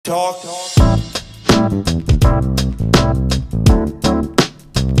talk.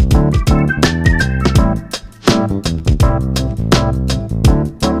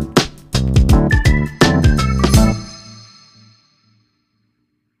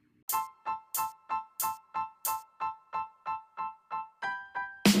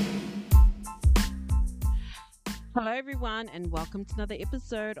 Hello, everyone, and welcome to another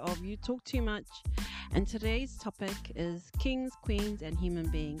episode of You Talk Too Much. And today's topic is kings, queens, and human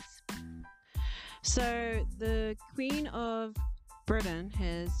beings. So, the Queen of Britain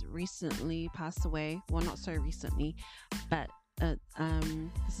has recently passed away. Well, not so recently, but this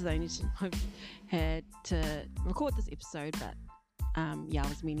is the only time I've had to record this episode, but I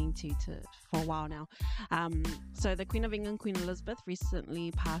was meaning to for a while now. So, the Queen of England, Queen Elizabeth,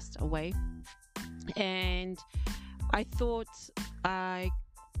 recently passed away. And I thought I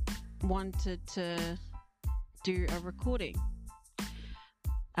wanted to do a recording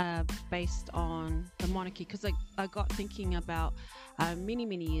based on the monarchy, because I got thinking about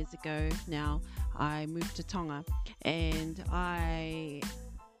many years ago now. I moved to Tonga, and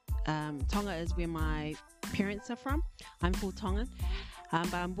Tonga is where my parents are from. I'm full Tongan,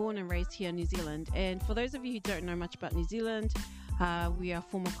 but I'm born and raised here in New Zealand. And for those of you who don't know much about New Zealand, we are a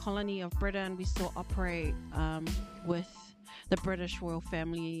former colony of Britain. We still operate with the British royal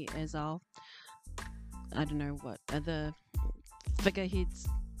family as our, I don't know what, the figureheads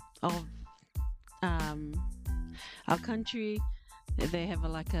of our country. They have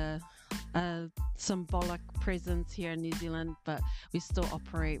a symbolic presence here in New Zealand, but we still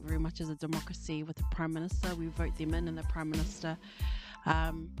operate very much as a democracy with the Prime Minister. We vote them in, and the Prime Minister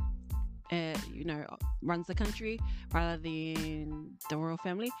runs the country rather than the royal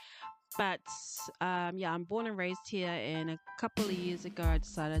family. But I'm born and raised here, and a couple of years ago I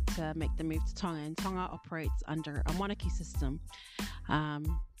decided to make the move to Tonga, and Tonga operates under a monarchy system.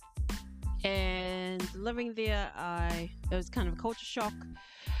 And living there, it was kind of a culture shock.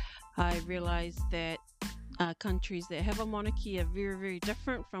 I realized that countries that have a monarchy are very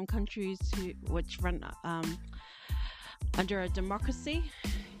different from countries which run under a democracy.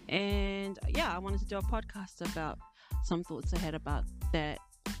 And I wanted to do a podcast about some thoughts I had about that.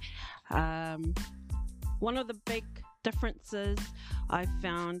 One of the big differences I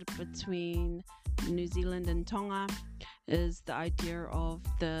found between New Zealand and Tonga is the idea of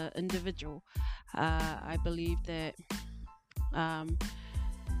the individual. I believe that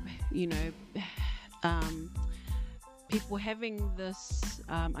people having this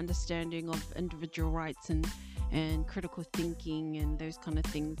understanding of individual rights and critical thinking and those kind of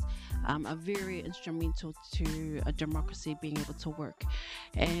things are very instrumental to a democracy being able to work.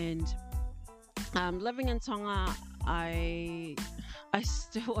 And living in Tonga, I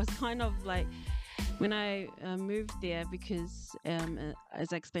still was kind of like, when I moved there, because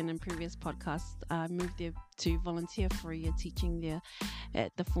as I explained in previous podcasts, I moved there to volunteer for a year teaching there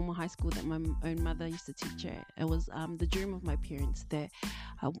at the former high school that my own mother used to teach at. It was the dream of my parents that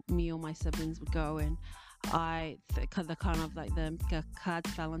me or my siblings would go, and the cards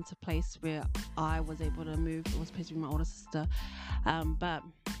fell into place where I was able to move. It was supposed to be my older sister, but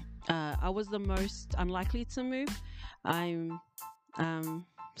I was the most unlikely to move. I'm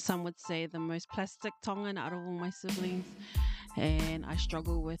some would say the most plastic Tongan out of all my siblings, and I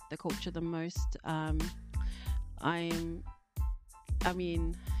struggle with the culture the most. I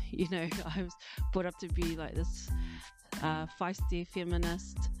was brought up to be like this feisty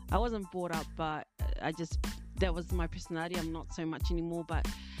feminist. I wasn't brought up, but that was my personality. I'm not so much anymore, but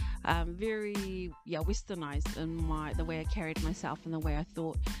very westernized in the way I carried myself and the way I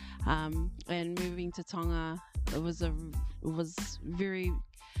thought. And moving to Tonga, it was very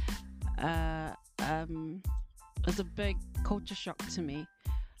it was a big culture shock to me.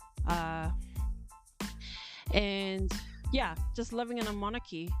 And just living in a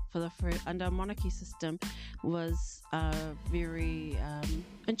monarchy under a monarchy system was a very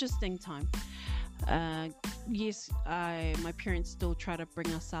interesting time. My parents still try to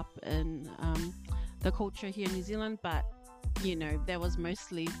bring us up in the culture here in New Zealand, but that was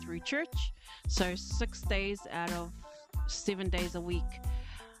mostly through church. So 6 days out of 7 days a week,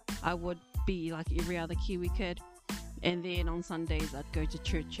 I would be like every other Kiwi kid, and then on Sundays I'd go to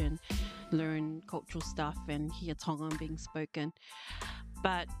church and learn cultural stuff and hear Tongan being spoken.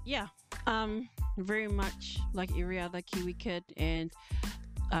 But very much like every other Kiwi kid, and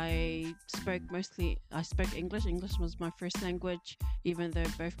I spoke English. English was my first language, even though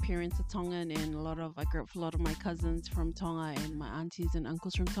both parents are Tongan, and I grew up with a lot of my cousins from Tonga and my aunties and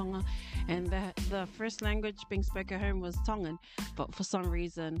uncles from Tonga, and the first language being spoken at home was Tongan. But for some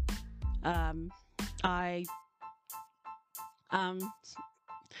reason, I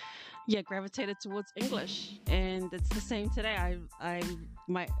yeah, gravitated towards English, and it's the same today. I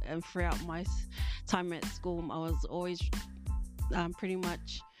my throughout my time at school, I was always pretty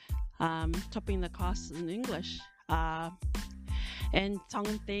much topping the class in English. And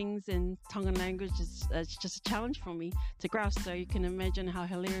Tongan things and Tongan language is it's just a challenge for me to grasp. So you can imagine how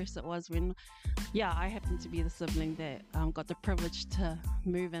hilarious it was when, yeah, I happened to be the sibling that got the privilege to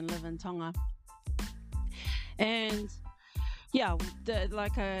move and live in Tonga. And yeah,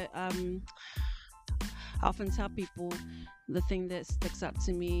 like I often tell people, the thing that sticks out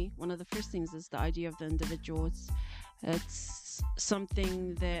to me, one of the first things is the idea of the individuals. It's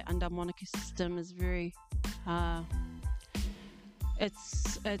something that under monarchy system is very uh,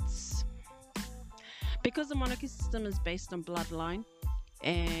 it's because the monarchy system is based on bloodline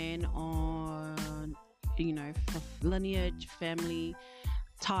and on lineage, family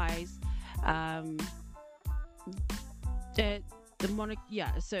ties. um the monarch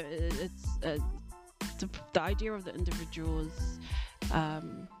Yeah, so it's the idea of the individuals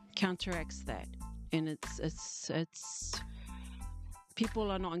counteracts that. And it's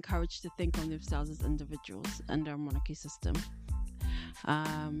people are not encouraged to think of themselves as individuals under a monarchy system.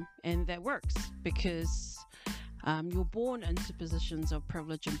 And that works because you're born into positions of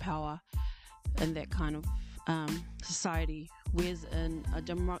privilege and power in that kind of society. Whereas in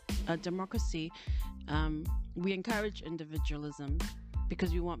a democracy, we encourage individualism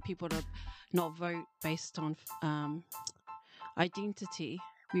because we want people to not vote based on identity.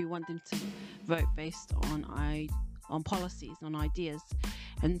 We want them to vote based on policies, on ideas.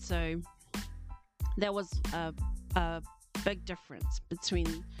 And so that was a big difference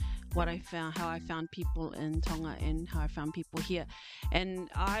between how I found people in Tonga and how I found people here. And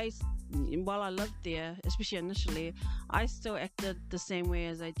while I lived there, especially initially, I still acted the same way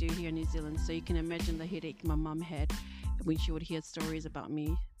as I do here in New Zealand. So you can imagine the headache my mum had when she would hear stories about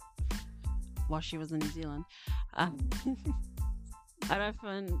me while she was in New Zealand. Um, and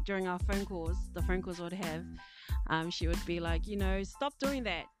often during our phone calls, the phone calls would have, she would be like, stop doing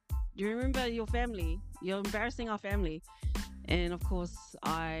that. Do you remember your family? You're embarrassing our family. And of course,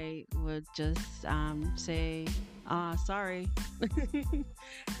 I would just say, sorry,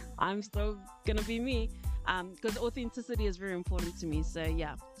 I'm still gonna be me, because authenticity is very important to me. So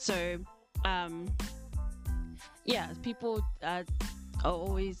yeah, um, yeah, people are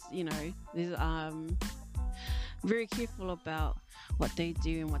always, there's, very careful about what they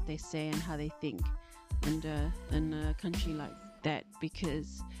do and what they say and how they think, and in a country like that,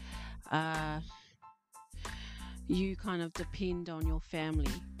 because you kind of depend on your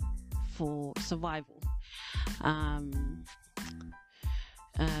family for survival. Um,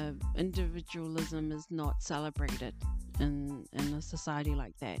 Individualism is not celebrated in a society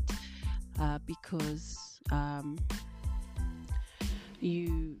like that, because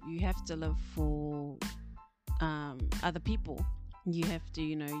you have to live for other people. You have to,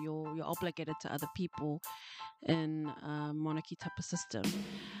 you're obligated to other people in a monarchy type of system.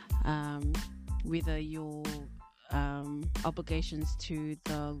 Whether your obligations to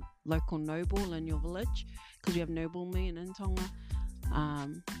the local noble in your village, because we have noblemen in Tonga.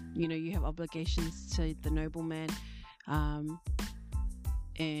 You have obligations to the nobleman, and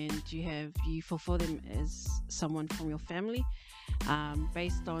you fulfill them as someone from your family,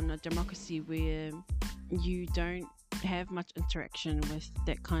 based on a democracy where you don't have much interaction with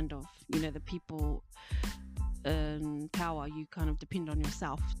that kind of, the people in power. You kind of depend on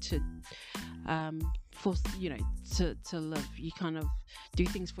yourself to force, to live. You kind of do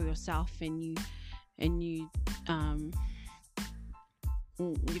things for yourself, and you're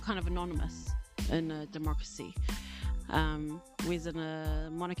kind of anonymous in a democracy. Whereas in a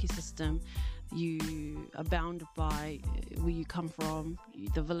monarchy system, you are bound by where you come from,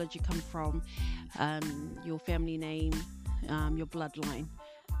 the village you come from, your family name, your bloodline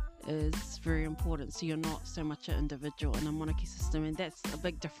is very important. So you're not so much an individual in a monarchy system, and that's a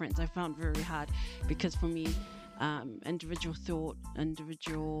big difference. I found very hard, because for me, individual thought,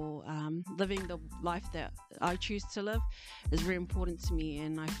 individual living the life that I choose to live is very important to me.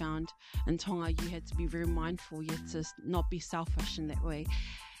 And I found in Tonga you had to be very mindful, you had to not be selfish in that way,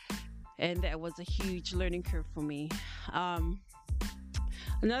 and that was a huge learning curve for me.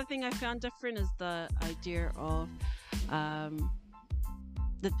 Another thing I found different is the idea of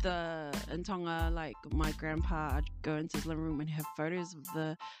in Tonga, like my grandpa, I'd go into his living room and have photos of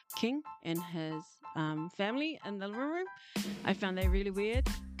the king and his family in the living room. I found that really weird,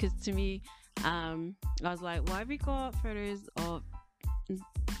 because to me, I was like, why have we got photos of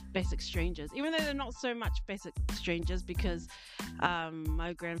basic strangers, even though they're not so much basic strangers, because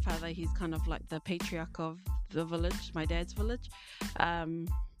my grandfather, he's kind of like the patriarch of the village, my dad's village.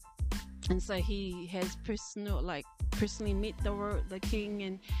 And so he has personally met the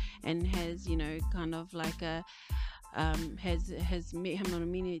king, and has, kind of like a has met him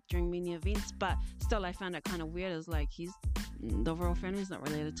on during many events. But still, I found it kind of weird. It's like the royal family is not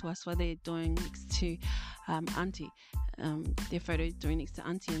related to us. Why they're doing next to auntie, their photo doing next to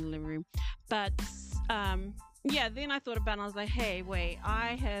auntie in the living room. But yeah, then I thought about it, and I was like, hey, wait,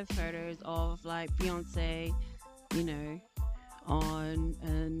 I have photos of like Beyonce, you know, on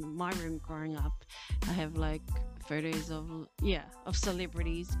in my room growing up. I have like photos of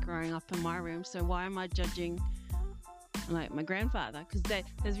celebrities growing up in my room. So why am I judging like my grandfather? Because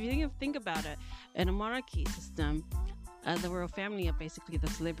if you think about it, in a monarchy system, the royal family are basically the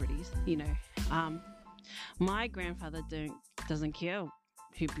celebrities. My grandfather doesn't care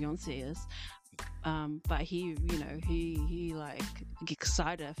who Beyonce is, but he like gets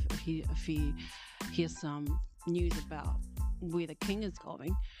excited if he hears some news about where the king is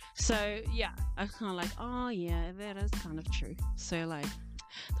going. So yeah, I kind of like, oh yeah, that is kind of true. So like,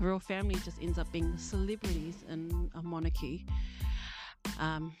 the royal family just ends up being the celebrities in a monarchy.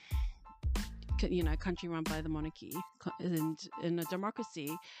 Um, country run by the monarchy, and in a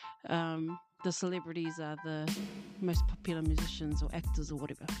democracy, the celebrities are the most popular musicians or actors or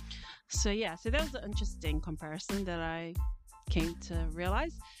whatever. So yeah, so that was an interesting comparison that I came to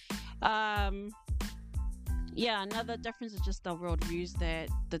realize. Yeah, another difference is just the worldviews that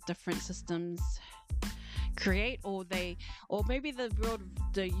the different systems create, or maybe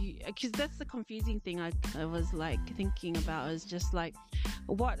because that's the confusing thing. I was like thinking about is just like,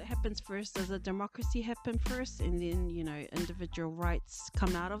 what happens first? Does a democracy happen first, and then individual rights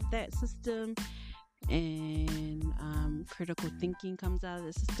come out of that system, and critical thinking comes out of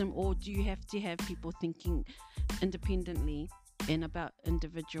the system? Or do you have to have people thinking independently and about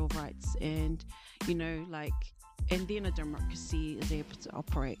individual rights, and like, and then a democracy is able to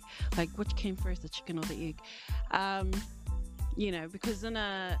operate? Like, which came first, the chicken or the egg? Because in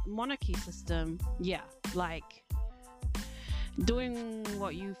a monarchy system, yeah, like, doing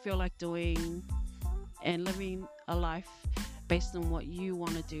what you feel like doing and living a life based on what you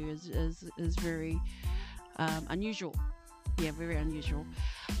want to do is very unusual. Yeah, very unusual.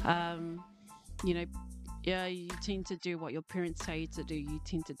 Yeah, you tend to do what your parents tell you to do. You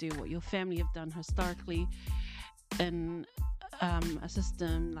tend to do what your family have done historically in a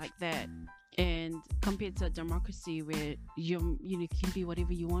system like that. And compared to a democracy where you can be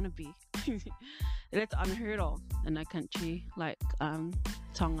whatever you want to be, that's unheard of in a country like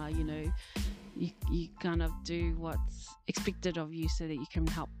Tonga. You kind of do what's expected of you so that you can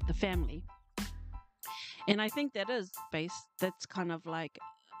help the family. And I think that's kind of like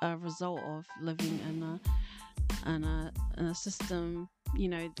a result of living in a system,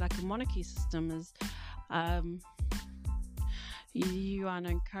 like a monarchy system is. You are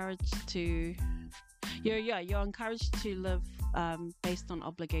encouraged to you're encouraged to live based on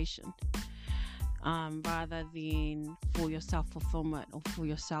obligation, rather than for your self-fulfillment or for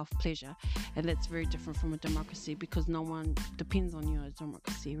your self-pleasure. And that's very different from a democracy, because no one depends on you in a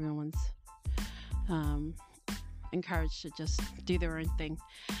democracy. Everyone's encouraged to just do their own thing.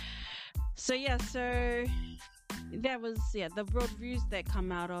 So that was the worldviews that come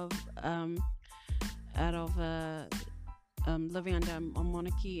out of living under a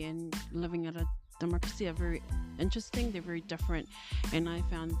monarchy and living under a democracy are very interesting. They're very different, and I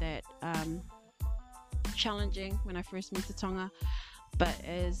found that challenging when I first moved to Tonga. But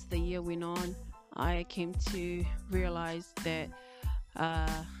as the year went on, I came to realize that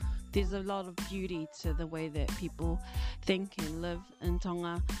there's a lot of beauty to the way that people think and live in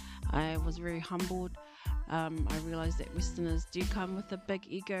Tonga. I was very humbled. I realized that Westerners do come with a big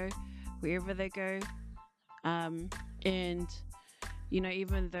ego wherever they go. And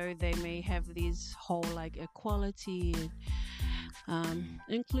even though they may have these whole like equality and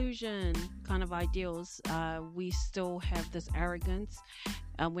inclusion kind of ideals, we still have this arrogance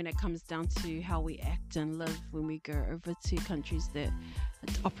when it comes down to how we act and live when we go over to countries that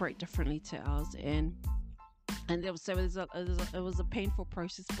operate differently to ours. And it was a painful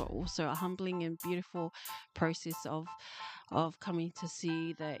process, but also a humbling and beautiful process of coming to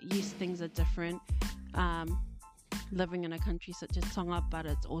see that yes, things are different living in a country such as Tonga, but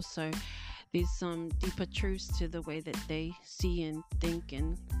it's also, there's some deeper truths to the way that they see and think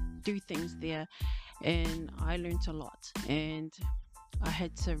and do things there. And I learned a lot, and I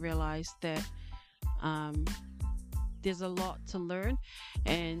had to realize that there's a lot to learn,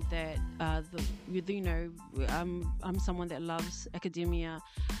 and that I'm someone that loves academia.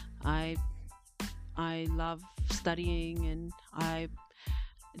 I love studying, and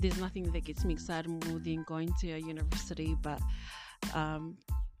there's nothing that gets me excited more than going to a university. But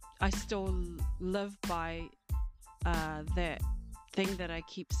I still live by that thing that I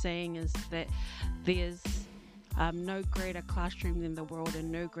keep saying is that there's no greater classroom than the world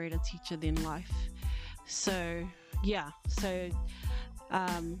and no greater teacher than life. So, yeah, so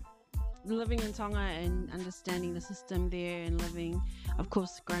um, living in Tonga and understanding the system there and living, of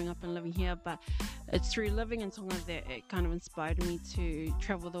course, growing up and living here, but it's through living in Tonga that it kind of inspired me to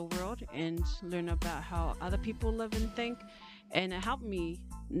travel the world and learn about how other people live and think. And it helped me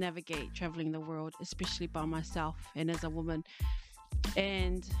navigate traveling the world, especially by myself and as a woman.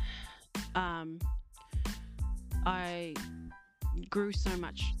 And um, I grew so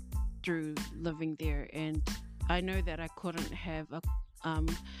much through living there, and I know that I couldn't have um,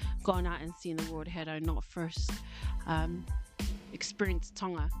 gone out and seen the world had I not first um, experienced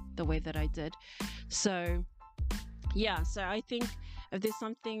Tonga the way that I did. So, yeah, so I think if there's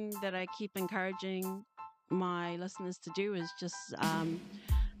something that I keep encouraging my listeners to do is just go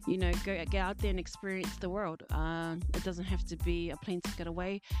get out there and experience the world. It doesn't have to be a plane ticket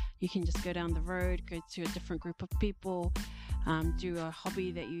away. You can just go down the road, go to a different group of people, do a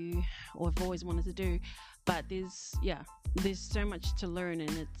hobby that you or have always wanted to do. But there's so much to learn,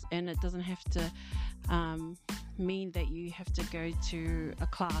 and it doesn't have to mean that you have to go to a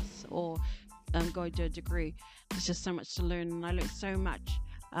class or go to a degree. There's just so much to learn, and I learned so much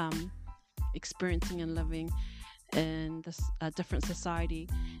experiencing and living in this different society,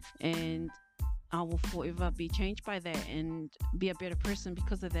 and I will forever be changed by that and be a better person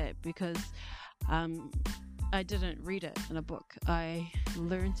because of that, because I didn't read it in a book. I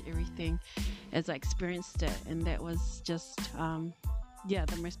learned everything as I experienced it, and that was just the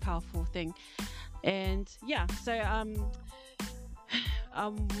most powerful thing. And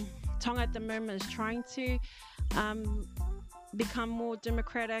Tonga at the moment is trying to become more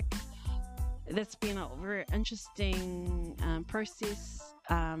democratic. That's been a very interesting process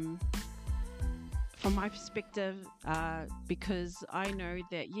from my perspective, because I know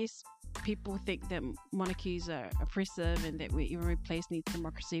that, yes, people think that monarchies are oppressive and that every place needs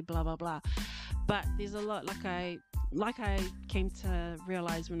democracy, blah blah blah. But there's a lot, like I came to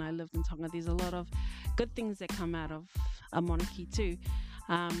realize when I lived in Tonga, there's a lot of good things that come out of a monarchy too.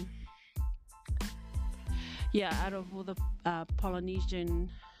 Out of all the Polynesian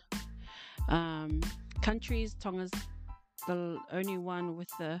countries, Tonga's the only one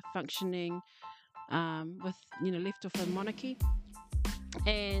with a functioning left of a monarchy.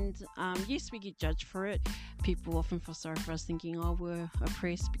 And yes, we get judged for it. People often feel sorry for us, thinking, oh, we're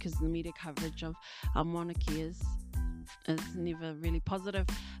oppressed, because the media coverage of our monarchy is never really positive.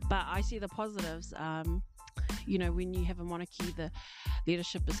 But I see the positives. When you have a monarchy, the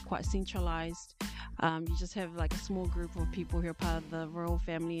leadership is quite centralized. You just have like a small group of people who are part of the royal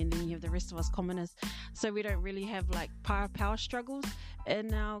family, and then you have the rest of us commoners. So we don't really have like power struggles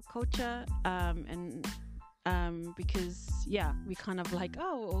in our culture, because we kind of like,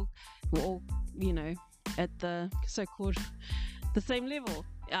 we're all at the so-called the same level,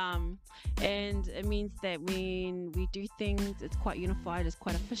 and it means that when we do things, it's quite unified, it's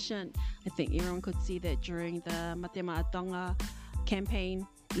quite efficient. I think everyone could see that during the Mate Maatonga campaign,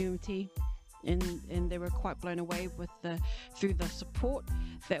 UMT, and they were quite blown away with through the support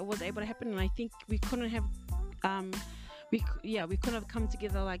that was able to happen. And I think we couldn't have we couldn't have come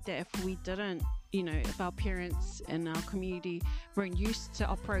together like that if we didn't, if our parents and our community weren't used to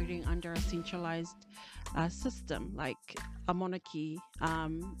operating under a centralized system like a monarchy. So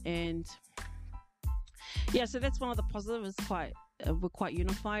that's one of the positives. We're quite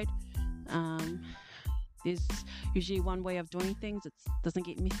unified. There's usually one way of doing things. It doesn't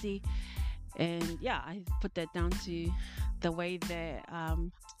get messy. And I put that down to the way that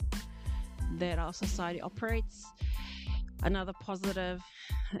that our society operates. Another positive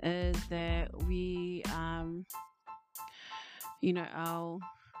is that we, our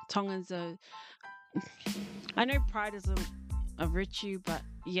Tongans are. I know pride is a virtue, but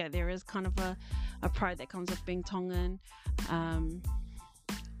there is kind of a pride that comes with being Tongan.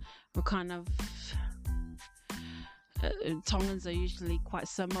 We're kind of Tongans are usually quite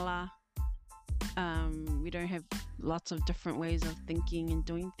similar. We don't have lots of different ways of thinking and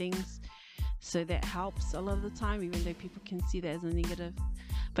doing things, so that helps a lot of the time, even though people can see that as a negative.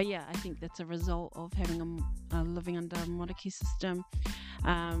 But I think that's a result of having living under a monarchy system.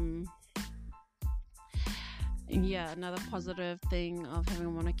 Another positive thing of having a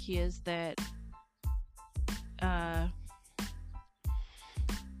monarchy is that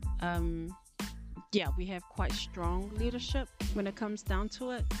we have quite strong leadership when it comes down to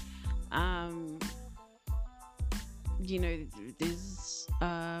it.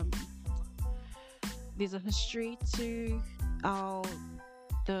 There's a history to our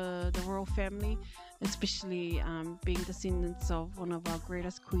the royal family, especially being descendants of one of our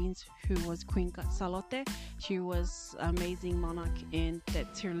greatest queens, who was Queen Salote. She was amazing monarch, and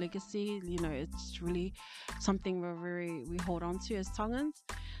that's her legacy. You know, it's really something we hold on to as Tongans.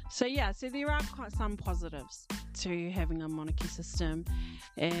 So yeah, so there are quite some positives to having a monarchy system,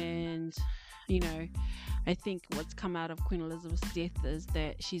 and you know, I think what's come out of Queen Elizabeth's death is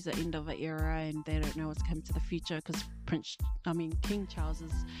that she's the end of an era, and they don't know what's coming to the future because King Charles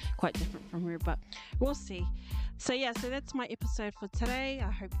is quite different from her, but we'll see. So yeah, so that's my episode for today.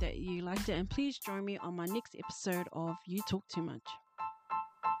 I hope that you liked it, and please join me on my next episode of You Talk Too Much.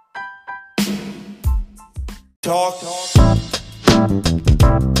 Talk.